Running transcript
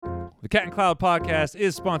Cat and Cloud podcast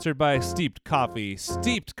is sponsored by Steeped Coffee.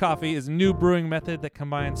 Steeped Coffee is a new brewing method that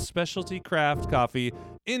combines specialty craft coffee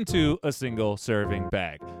into a single serving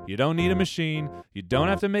bag. You don't need a machine. You don't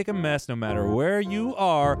have to make a mess no matter where you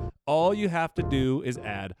are. All you have to do is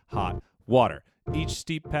add hot water. Each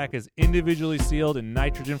steep pack is individually sealed and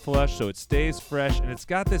nitrogen flushed so it stays fresh, and it's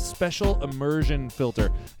got this special immersion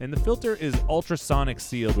filter. And the filter is ultrasonic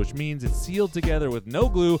sealed, which means it's sealed together with no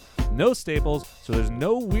glue, no staples, so there's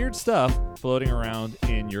no weird stuff floating around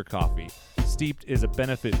in your coffee. Steeped is a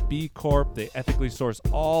Benefit B Corp. They ethically source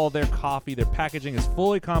all their coffee. Their packaging is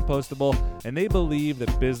fully compostable, and they believe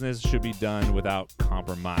that business should be done without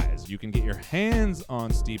compromise. You can get your hands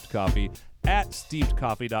on Steeped Coffee at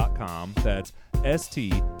steepedcoffee.com. That's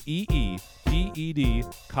STEEPED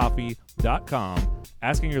coffee.com.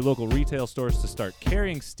 Asking your local retail stores to start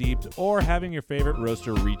carrying Steeped, or having your favorite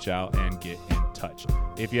roaster reach out and get in touch.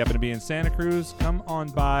 If you happen to be in Santa Cruz, come on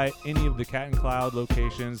by any of the Cat and Cloud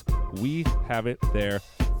locations. We have it there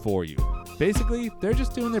for you. Basically, they're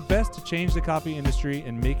just doing their best to change the coffee industry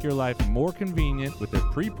and make your life more convenient with their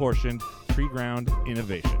pre-portioned, pre-ground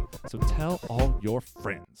innovation. So tell all your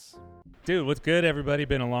friends. Dude, what's good, everybody?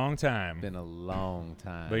 Been a long time. Been a long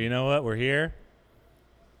time. But you know what? We're here.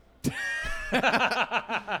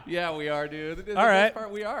 Yeah, we are, dude. All right.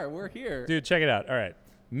 Part, we are. We're here. Dude, check it out. All right.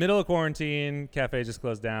 Middle of quarantine, cafe just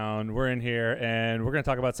closed down. We're in here, and we're going to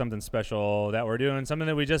talk about something special that we're doing, something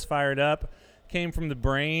that we just fired up. Came from the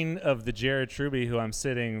brain of the Jared Truby, who I'm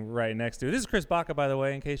sitting right next to. This is Chris Baca, by the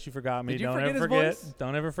way, in case you forgot me. Did you Don't forget ever his forget. voice?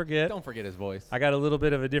 Don't ever forget. Don't forget his voice. I got a little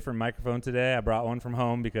bit of a different microphone today. I brought one from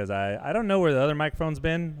home because I don't know where the other microphone's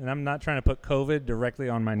been, and I'm not trying to put COVID directly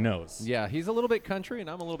on my nose. Yeah, he's a little bit country, and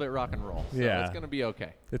I'm a little bit rock and roll. So Yeah. it's going to be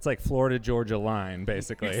okay. It's like Florida-Georgia line,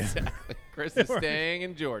 basically. Exactly. Chris is staying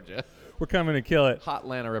in Georgia. We're coming to kill it. Hot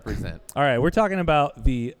Atlanta represent. All right, we're talking about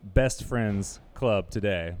the Best Friends Club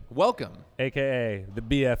today, Welcome. a.k.a. the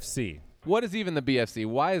BFC. What is even the BFC?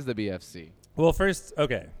 Why is the BFC? Well, first,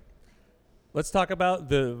 okay, let's talk about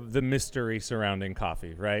the mystery surrounding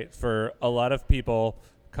coffee, right? For a lot of people,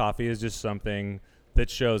 coffee is just something that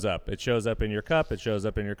shows up. It shows up in your cup. It shows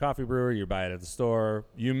up in your coffee brewer. You buy it at the store.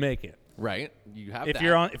 You make it. Right. You have If that.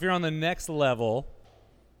 you're on the next level,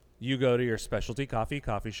 you go to your specialty coffee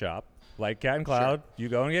shop, like Cat and Cloud. Sure. You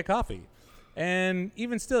go and get coffee. And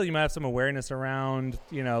even still, you might have some awareness around,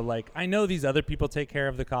 like, I know these other people take care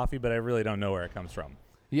of the coffee, but I really don't know where it comes from.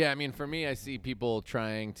 Yeah, I mean, for me, I see people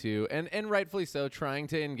trying to, and rightfully so, trying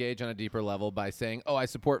to engage on a deeper level by saying, oh, I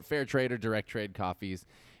support fair trade or direct trade coffees.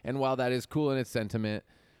 And while that is cool in its sentiment,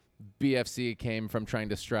 BFC came from trying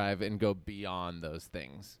to strive and go beyond those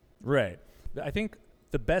things. Right. I think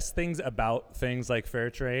the best things about things like fair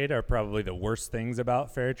trade are probably the worst things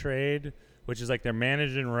about fair trade, which is like they're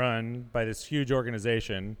managed and run by this huge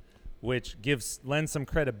organization, which lends some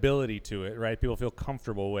credibility to it, right? People feel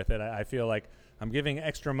comfortable with it. I feel like I'm giving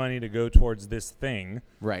extra money to go towards this thing.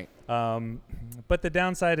 Right. But the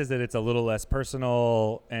downside is that it's a little less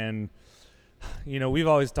personal, and we've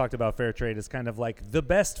always talked about fair trade as kind of like the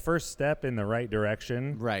best first step in the right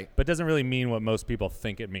direction. Right. But doesn't really mean what most people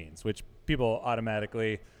think it means, which people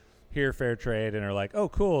automatically hear fair trade and are like, oh,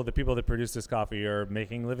 cool, the people that produce this coffee are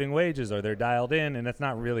making living wages or they're dialed in, and that's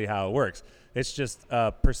not really how it works. It's just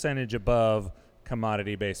a percentage above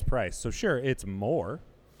commodity-based price. So sure, it's more.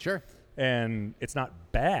 Sure. And it's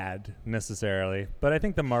not bad necessarily, but I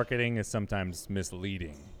think the marketing is sometimes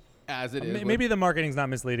misleading. As it is. Maybe the marketing's not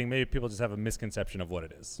misleading. Maybe people just have a misconception of what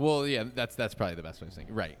it is. Well, yeah, that's probably the best way to think.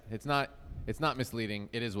 Right. It's not misleading.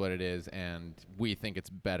 It is what it is, and we think it's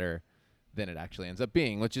better than it actually ends up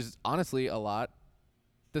being, which is honestly a lot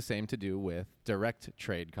the same to do with direct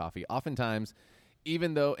trade coffee. Oftentimes,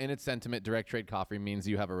 even though in its sentiment, direct trade coffee means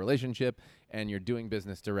you have a relationship and you're doing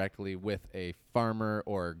business directly with a farmer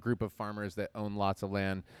or a group of farmers that own lots of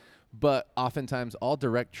land. But oftentimes, all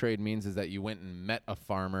direct trade means is that you went and met a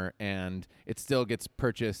farmer and it still gets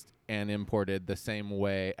purchased and imported the same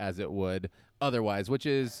way as it would otherwise, which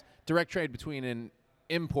is direct trade between an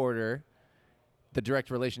importer. The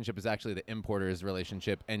direct relationship is actually the importer's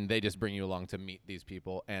relationship, and they just bring you along to meet these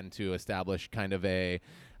people and to establish kind of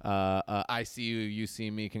I see you, you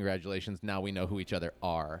see me, congratulations, now we know who each other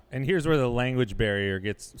are. And here's where the language barrier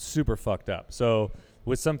gets super fucked up. So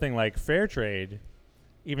with something like fair trade,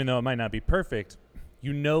 even though it might not be perfect,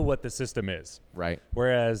 you know what the system is. Right.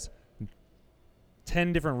 Whereas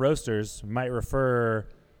 10 different roasters might refer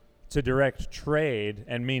to direct trade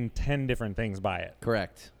and mean 10 different things by it.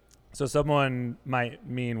 Correct. So someone might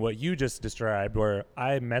mean what you just described, where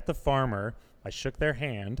I met the farmer, I shook their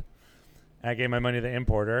hand, I gave my money to the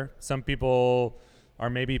importer. Some people are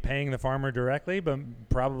maybe paying the farmer directly, but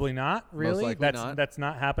probably not really. likely not. That's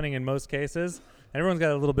not happening in most cases. And everyone's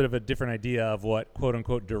got a little bit of a different idea of what quote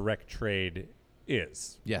unquote direct trade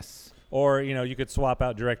is. Yes. Or, you could swap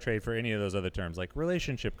out direct trade for any of those other terms like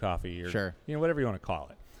relationship coffee or Sure. Whatever you want to call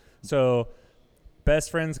it. So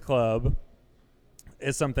Best Friends Club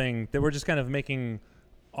is something that we're just kind of making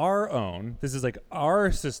our own. This is like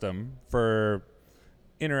our system for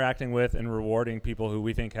interacting with and rewarding people who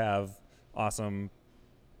we think have awesome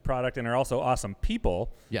product and are also awesome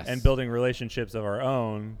people. Yes. And building relationships of our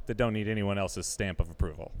own that don't need anyone else's stamp of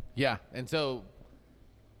approval. Yeah. And so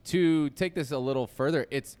to take this a little further,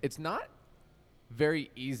 it's not very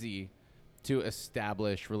easy to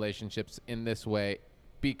establish relationships in this way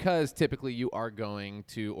because typically you are going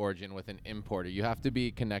to origin with an importer. You have to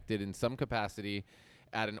be connected in some capacity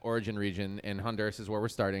at an origin region, and Honduras is where we're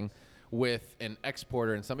starting, with an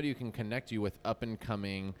exporter and somebody who can connect you with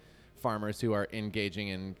up-and-coming farmers who are engaging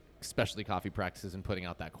in specialty coffee practices and putting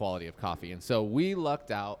out that quality of coffee. And so we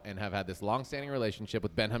lucked out and have had this long-standing relationship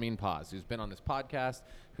with Benjamin Paz, who's been on this podcast,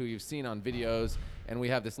 who you've seen on videos, and we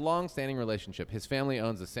have this long-standing relationship. His family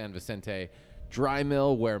owns the San Vicente dry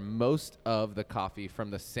mill where most of the coffee from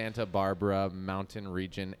the Santa Barbara mountain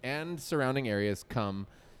region and surrounding areas come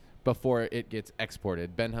before it gets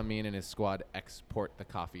exported. Benjamin and his squad export the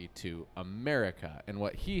coffee to America. And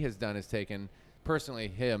what he has done is taken, personally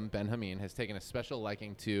him, Benjamin, has taken a special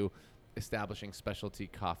liking to establishing specialty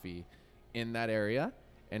coffee in that area.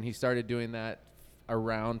 And he started doing that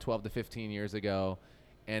around 12 to 15 years ago,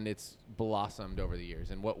 and it's blossomed over the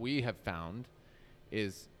years. And what we have found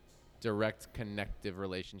is direct connective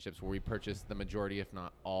relationships where we purchase the majority, if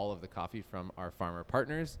not all, of the coffee from our farmer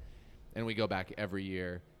partners, and we go back every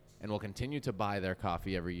year and we'll continue to buy their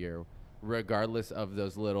coffee every year, regardless of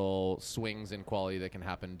those little swings in quality that can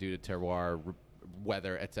happen due to terroir,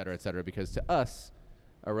 weather, et cetera, because to us,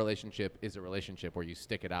 a relationship is a relationship where you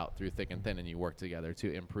stick it out through thick and thin and you work together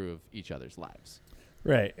to improve each other's lives.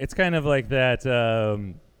 Right. It's kind of like that,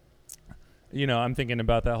 I'm thinking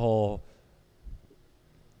about that whole,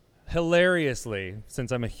 hilariously,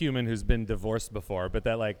 since I'm a human who's been divorced before, but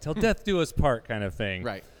that like till death do us part kind of thing.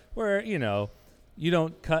 Right. Where, you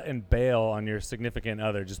don't cut and bail on your significant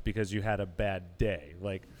other just because you had a bad day.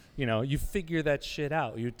 Like, you figure that shit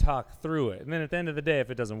out. You talk through it. And then at the end of the day,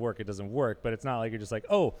 if it doesn't work, it doesn't work. But it's not like you're just like,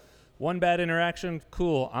 oh, one bad interaction,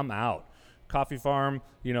 cool, I'm out. Coffee farm,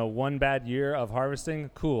 one bad year of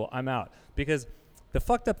harvesting, cool, I'm out. Because the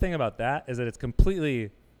fucked up thing about that is that it's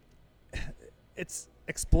completely, it's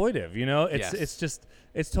exploitive, Yes.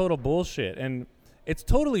 It's total bullshit. And it's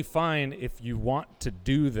totally fine if you want to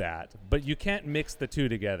do that, but you can't mix the two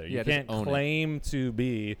together. Yeah, you can't claim to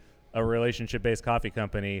be a relationship-based coffee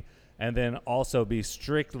company and then also be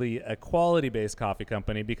strictly a quality-based coffee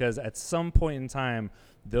company, because at some point in time,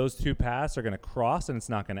 those two paths are going to cross and it's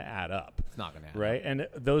not going to add up. It's not going to add right? up. And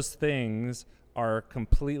those things are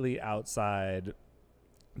completely outside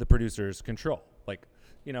the producer's control. Like,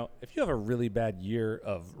 if you have a really bad year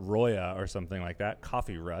of Roya or something like that,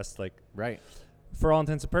 coffee rust, like, Right. for all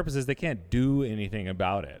intents and purposes, they can't do anything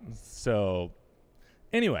about it. So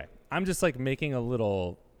anyway, I'm just like making a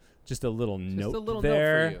little note little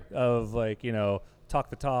there note for of like, talk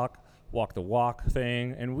the talk, walk the walk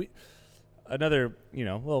thing. And another,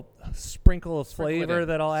 little sprinkle of flavor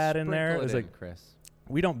that I'll add in there is like, Chris.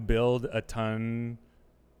 we don't build a ton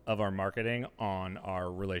of our marketing on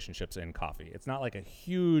our relationships in coffee. It's not like a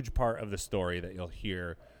huge part of the story that you'll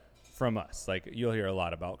hear from us. Like, you'll hear a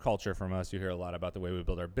lot about culture from us. You'll hear a lot about the way we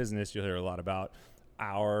build our business. You'll hear a lot about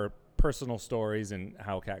our personal stories and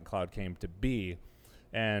how Cat and Cloud came to be.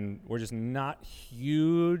 And we're just not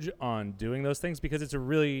huge on doing those things because it's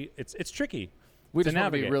it's tricky. We to just want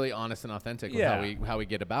to be navigate. really honest and authentic with how we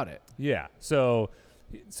get about it. Yeah. So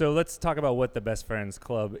let's talk about what the Best Friends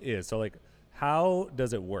Club is. So like, how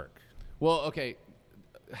does it work? Well, okay.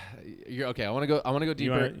 You're okay. I want to go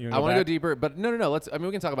deeper. You I want to go back? deeper, but no.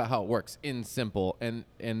 We can talk about how it works in simple, and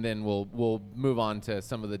then we'll move on to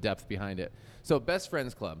some of the depth behind it. So, Best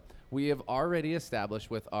Friends Club, we have already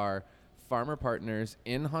established with our farmer partners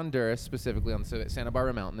in Honduras, specifically on the Santa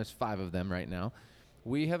Barbara Mountain. There's 5 of them right now.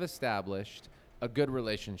 We have established a good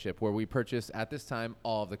relationship where we purchase at this time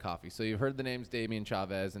all of the coffee. So you've heard the names Damian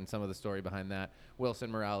Chavez and some of the story behind that. Wilson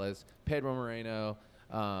Morales, Pedro Moreno,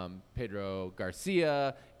 Pedro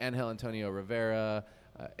Garcia, Angel Antonio Rivera,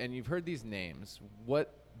 and you've heard these names.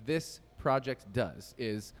 What this project does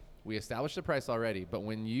is we establish the price already, but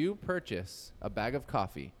when you purchase a bag of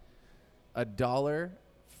coffee, $1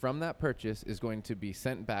 from that purchase is going to be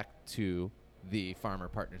sent back to the farmer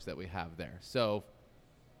partners that we have there. So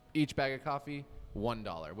each bag of coffee,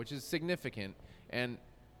 $1, which is significant. And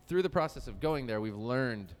through the process of going there, we've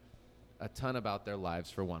learned a ton about their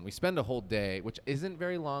lives. For one, we spend a whole day, which isn't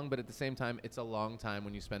very long, but at the same time, it's a long time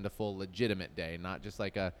when you spend a full legitimate day, not just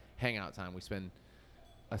like a hangout time. We spend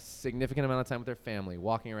a significant amount of time with their family,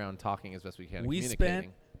 walking around, talking as best we can, and We communicating.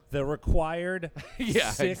 spent the required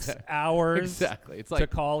Yeah, 6 hours Exactly. It's to like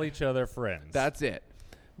call each other friends. that's it.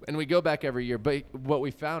 And we go back every year. But what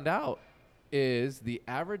we found out is the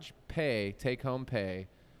average pay, take-home pay,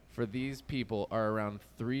 for these people are around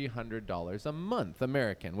 $300 a month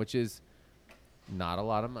American, which is not a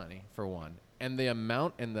lot of money, for one. And the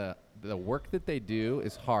amount and the work that they do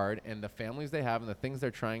is hard, and the families they have and the things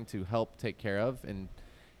they're trying to help take care of and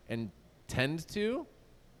tend to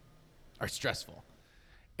are stressful.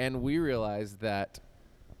 And we realized that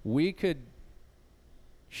we could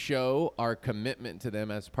show our commitment to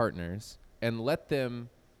them as partners and let them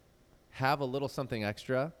have a little something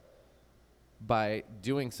extra by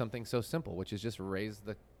doing something so simple, which is just raise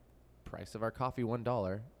the price of our coffee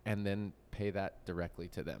 $1 and then pay that directly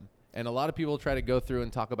to them. And a lot of people try to go through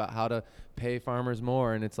and talk about how to pay farmers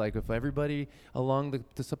more. And it's like, if everybody along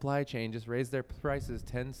the supply chain just raised their prices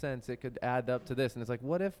 10 cents, it could add up to this. And it's like,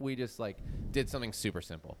 what if we just like did something super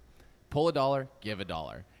simple? Pull $1, give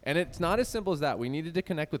 $1. And it's not as simple as that. We needed to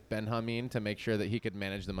connect with Ben Hameen to make sure that he could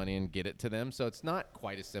manage the money and get it to them. So it's not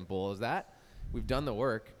quite as simple as that. We've done the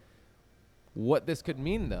work. What this could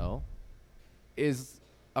mean, though, is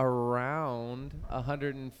around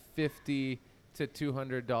 $150 to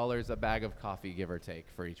 $200 a bag of coffee, give or take,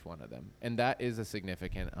 for each one of them. And that is a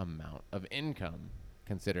significant amount of income,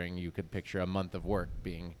 considering you could picture a month of work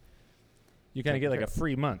being. You kind of get like a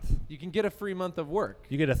free month. You can get a free month of work.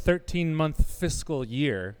 You get a 13-month fiscal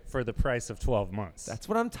year for the price of 12 months. That's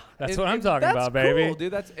what I'm That's what I'm talking about, baby. Cool,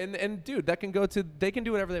 dude. That's and dude, that can go to. They can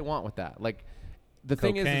do whatever they want with that. Like, the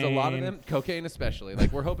thing is a lot of them, cocaine especially.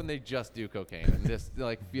 Like, we're hoping they just do cocaine and just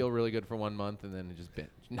like feel really good for 1 month and then just binge.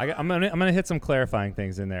 I'm gonna hit some clarifying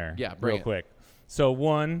things in there. Yeah, bring real it. quick. So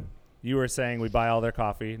one, you were saying we buy all their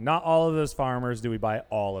coffee. Not all of those farmers do we buy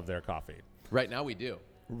all of their coffee. Right now we do.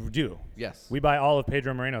 We do. Yes. We buy all of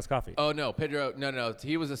Pedro Moreno's coffee. Oh no, Pedro. No.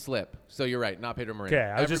 He was a slip. So you're right. Not Pedro Moreno. Okay,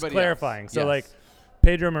 I was just Everybody clarifying. else. So Yes. like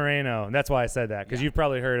Pedro Moreno, and that's why I said that, because Yeah. you've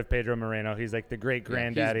probably heard of Pedro Moreno. He's like the great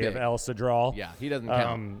granddaddy of big. El Cedral. Yeah, he doesn't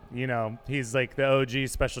count. You know, he's like the OG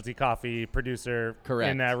specialty coffee producer Correct.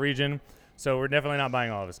 in that region. So we're definitely not buying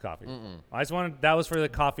all of his coffee. I just wanted that was for the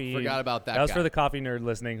coffee. Forgot about that That was guy. for the coffee nerd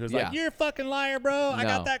listening, who's Yeah. like, "You're a fucking liar, bro. I No.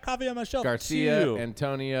 got that coffee on my shelf Garcia, too."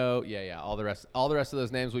 Antonio. Yeah. All the rest of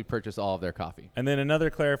those names, we purchase all of their coffee. And then another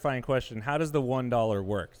clarifying question: how does the $1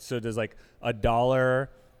 work? So does like $1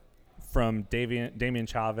 from Damian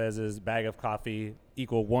Chavez's bag of coffee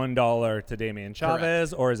equal $1 to Damian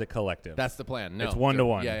Chavez, or is it collective? That's the plan. No, It's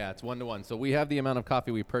 1-to-1. Yeah, it's 1-to-1. So we have the amount of coffee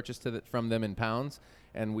we purchased from them in pounds,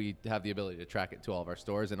 and we have the ability to track it to all of our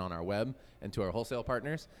stores and on our web and to our wholesale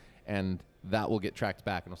partners, and that will get tracked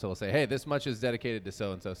back. And so we'll say, hey, this much is dedicated to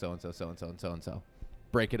so and so, so and so, so and so, and so and so.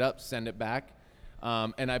 Break it up, send it back.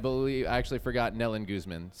 And I believe I actually forgot Nellen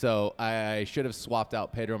Guzman. So I should have swapped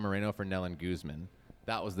out Pedro Moreno for Nellen Guzman.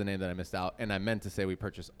 That was the name that I missed out. And I meant to say we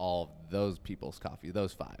purchased all of those people's coffee,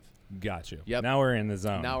 those 5. Got you. Yep. Now we're in the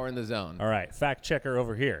zone. Now we're in the zone. All right, fact checker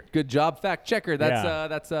over here. Good job, fact checker.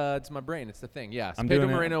 Yeah. It's my brain. It's the thing. Yes. I'm Pedro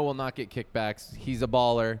doing it. Moreno will not get kickbacks. He's a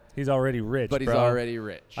baller, He's already rich, but he's bro. already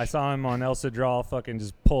rich. I saw him on El Cedral fucking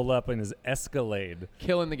just pull up in his Escalade.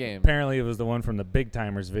 Killing the game. Apparently, it was the one from the Big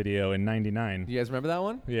Timers video in '99. You guys remember that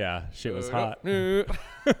one? Yeah, shit was hot.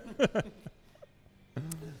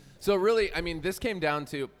 So really, I mean, this came down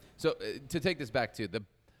to to take this back to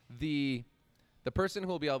the person who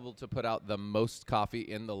will be able to put out the most coffee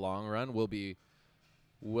in the long run will be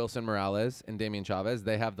Wilson Morales and Damian Chavez.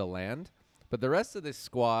 They have the land. But the rest of this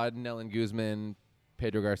squad, Nellen Guzman,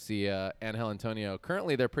 Pedro Garcia, Angel Antonio,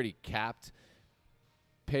 currently they're pretty capped.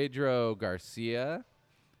 Pedro Garcia,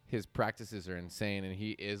 his practices are insane, and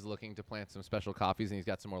he is looking to plant some special coffees, and he's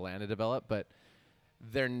got some more land to develop. But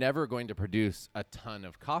they're never going to produce a ton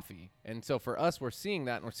of coffee. And so for us, we're seeing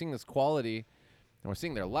that, and we're seeing this quality, and we're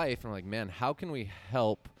seeing their life, and we're like, man, how can we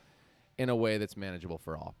help in a way that's manageable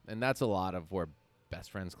for all? And that's a lot of where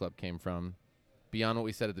Best Friends Club came from. Beyond what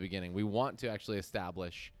we said at the beginning, we want to actually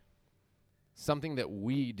establish something that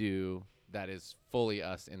we do that is fully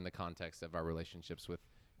us in the context of our relationships with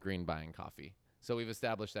green buying coffee. So we've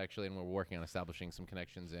established actually, and we're working on establishing some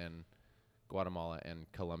connections in Guatemala and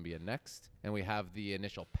Colombia next. And we have the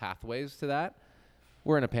initial pathways to that.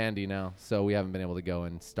 We're in a pandy now, so we haven't been able to go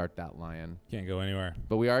and start that lion. Can't go anywhere.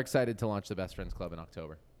 But we are excited to launch the Best Friends Club in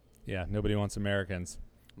October. Yeah, nobody wants Americans.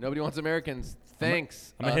 Nobody wants Americans.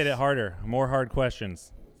 Thanks. I'm gonna hit it harder. More hard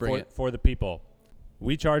questions Bring for, it. for the people.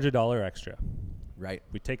 We charge $1 extra. Right.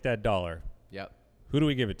 We take that $1. Yep. Who do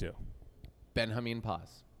we give it to? Ben Hameen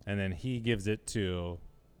Paz. And then he gives it to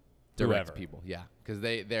Direct whoever. people. Yeah. Because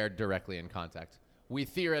they're directly in contact. We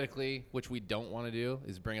theoretically, which we don't want to do,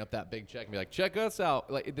 is bring up that big check and be like, check us out.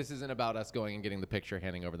 Like, this isn't about us going and getting the picture,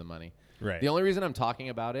 handing over the money. Right. The only reason I'm talking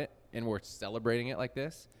about it and we're celebrating it like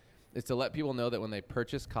this is to let people know that when they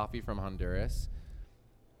purchase coffee from Honduras,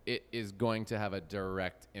 it is going to have a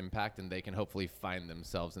direct impact, and they can hopefully find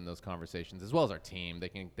themselves in those conversations, as well as our team. They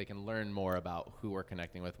can learn more about who we're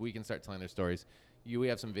connecting with. We can start telling their stories. We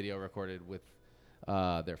have some video recorded with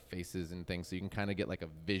their faces and things, so you can kind of get like a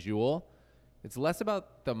visual. It's less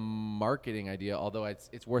about the marketing idea, although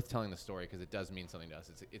it's worth telling the story because it does mean something to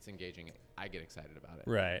us. It's engaging. I get excited about it.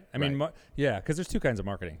 Right. I mean, yeah, because there's two kinds of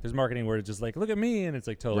marketing. There's marketing where it's just like, look at me, and it's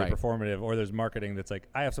like totally Right. performative. Or there's marketing that's like,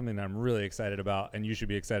 I have something that I'm really excited about, and you should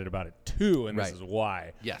be excited about it too, and Right. this is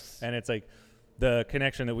why. Yes. And it's like the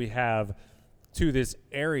connection that we have to this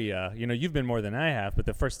area. You know, you've been more than I have, but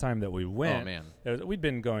the first time that we went, man. we'd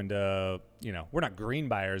been going to, you know, we're not green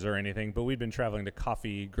buyers or anything, but we'd been traveling to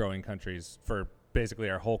coffee growing countries for basically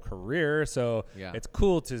our whole career. So Yeah. it's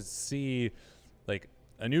cool to see like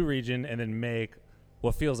a new region and then make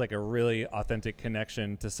what feels like a really authentic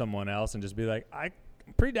connection to someone else and just be like, I'm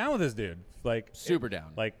pretty down with this dude. Like Super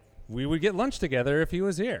down. Like we would get lunch together if he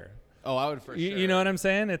was here. Oh, I would for sure. You know what I'm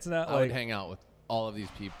saying? It's not I like would hang out with all of these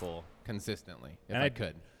people consistently if And I I-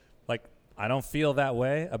 could. like I don't feel that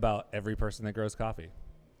way about every person that grows coffee.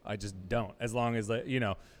 I just don't. As long as, like, you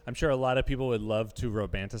know, I'm sure a lot of people would love to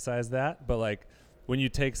romanticize that, but like when you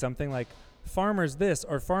take something like farmers this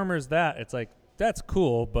or farmers that, it's like that's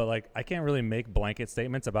cool, but like I can't really make blanket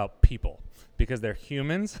statements about people because they're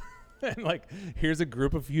humans. And like here's a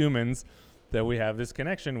group of humans that we have this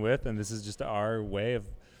connection with, and this is just our way of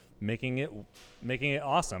making it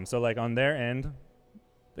awesome. So like on their end,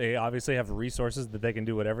 they obviously have resources that they can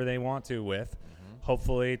do whatever they want to with,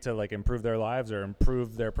 hopefully to like improve their lives or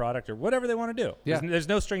improve their product or whatever they want to do. Yeah. There's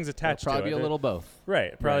no strings attached It'll probably to it. be a little both.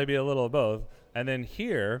 Right. Probably Right. be a little of both. And then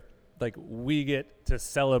here, like we get to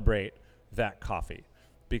celebrate that coffee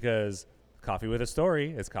because coffee with a story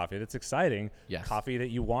is coffee that's exciting. Yes. Coffee that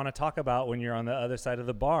you want to talk about when you're on the other side of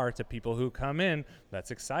the bar to people who come in. That's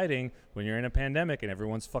exciting when you're in a pandemic and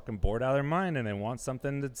everyone's fucking bored out of their mind and they want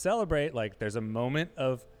something to celebrate. Like there's a moment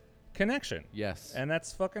of connection. Yes. And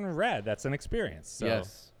that's fucking rad. That's an experience. So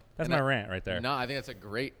Yes. that's And my rant right there. No, I think that's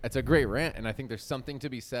a great rant, and I think there's something to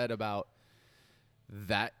be said about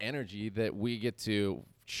that energy that we get to.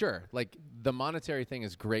 Sure, like the monetary thing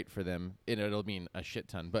is great for them, and it'll mean a shit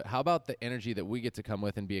ton. But how about the energy that we get to come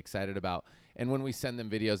with and be excited about? And when we send them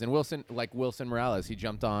videos, and Wilson Morales, he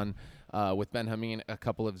jumped on with Ben Hameen a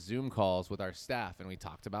couple of Zoom calls with our staff, and we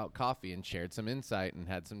talked about coffee and shared some insight and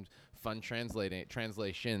had some fun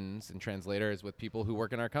translations and translators with people who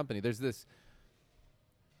work in our company. There's this.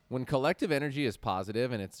 When collective energy is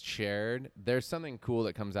positive and it's shared, there's something cool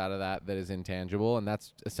that comes out of that is intangible, and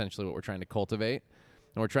that's essentially what we're trying to cultivate.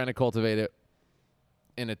 And we're trying to cultivate it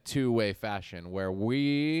in a two-way fashion where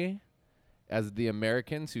we, as the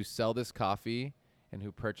Americans who sell this coffee and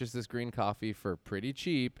who purchase this green coffee for pretty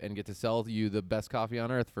cheap and get to sell you the best coffee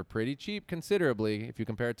on earth for pretty cheap considerably if you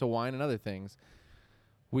compare it to wine and other things,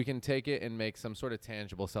 we can take it and make some sort of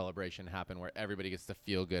tangible celebration happen where everybody gets to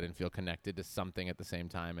feel good and feel connected to something at the same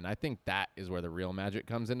time. And I think that is where the real magic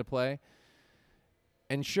comes into play.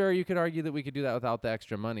 And sure, you could argue that we could do that without the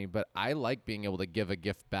extra money, but I like being able to give a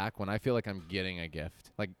gift back when I feel like I'm getting a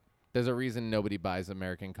gift. Like, there's a reason nobody buys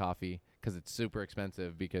American coffee because it's super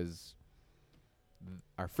expensive because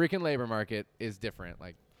our freaking labor market is different.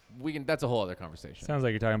 Like, that's a whole other conversation. Sounds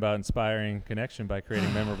like you're talking about inspiring connection by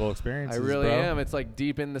creating memorable experiences. I really bro. am. It's like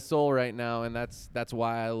deep in the soul right now, and that's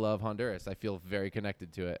why I love Honduras. I feel very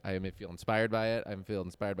connected to it. I feel inspired by it. I feel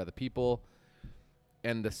inspired by the people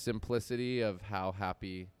and the simplicity of how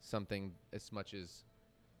happy something as much as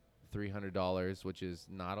 $300, which is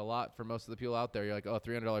not a lot for most of the people out there. You're like, oh,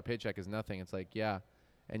 $300 paycheck is nothing. It's like, yeah,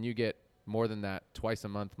 and you get more than that twice a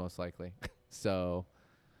month most likely. So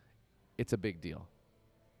it's a big deal.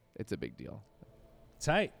 It's a big deal.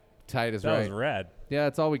 Tight. Tight is That right. was rad. Yeah,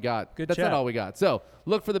 that's all we got. Good That's chat. not all we got. So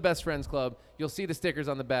look for the Best Friends Club. You'll see the stickers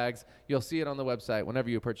on the bags. You'll see it on the website whenever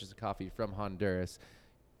you purchase a coffee from Honduras.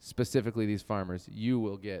 Specifically, these farmers, they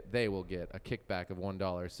will get a kickback of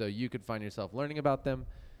 $1. So you could find yourself learning about them.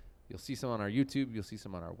 You'll see some on our YouTube. You'll see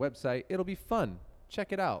some on our website. It'll be fun.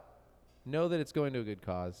 Check it out. Know that it's going to a good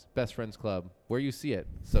cause. Best Friends Club. Where you see it,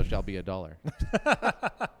 so shall be $1.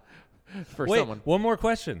 For Wait, someone. one more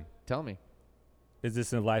question. Tell me. Is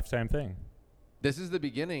this a lifetime thing? This is the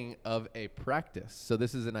beginning of a practice. So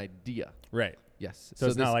this is an idea. Right. Yes. So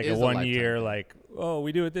it's not this like a is 1 lifetime year, thing. like, oh,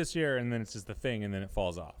 we do it this year, and then it's just the thing, and then it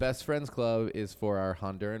falls off. Best Friends Club is for our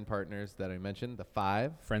Honduran partners that I mentioned, the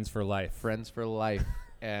 5. Friends for life. Friends for life.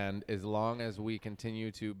 And as long as we continue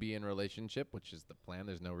to be in relationship, which is the plan,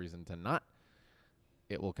 there's no reason to not,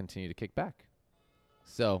 it will continue to kick back.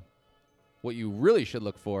 So what you really should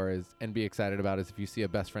look for is and be excited about is if you see a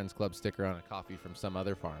Best Friends Club sticker on a coffee from some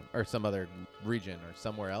other farm or some other region or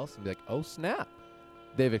somewhere else and be like, oh, snap.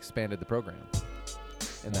 They've expanded the program.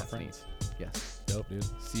 And More that's friends. neat. Yes. Dope, dude.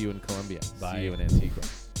 See you in Colombia. Bye. See you in Antigua.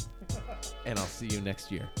 And I'll see you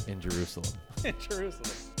next year in Jerusalem. In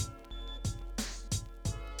Jerusalem.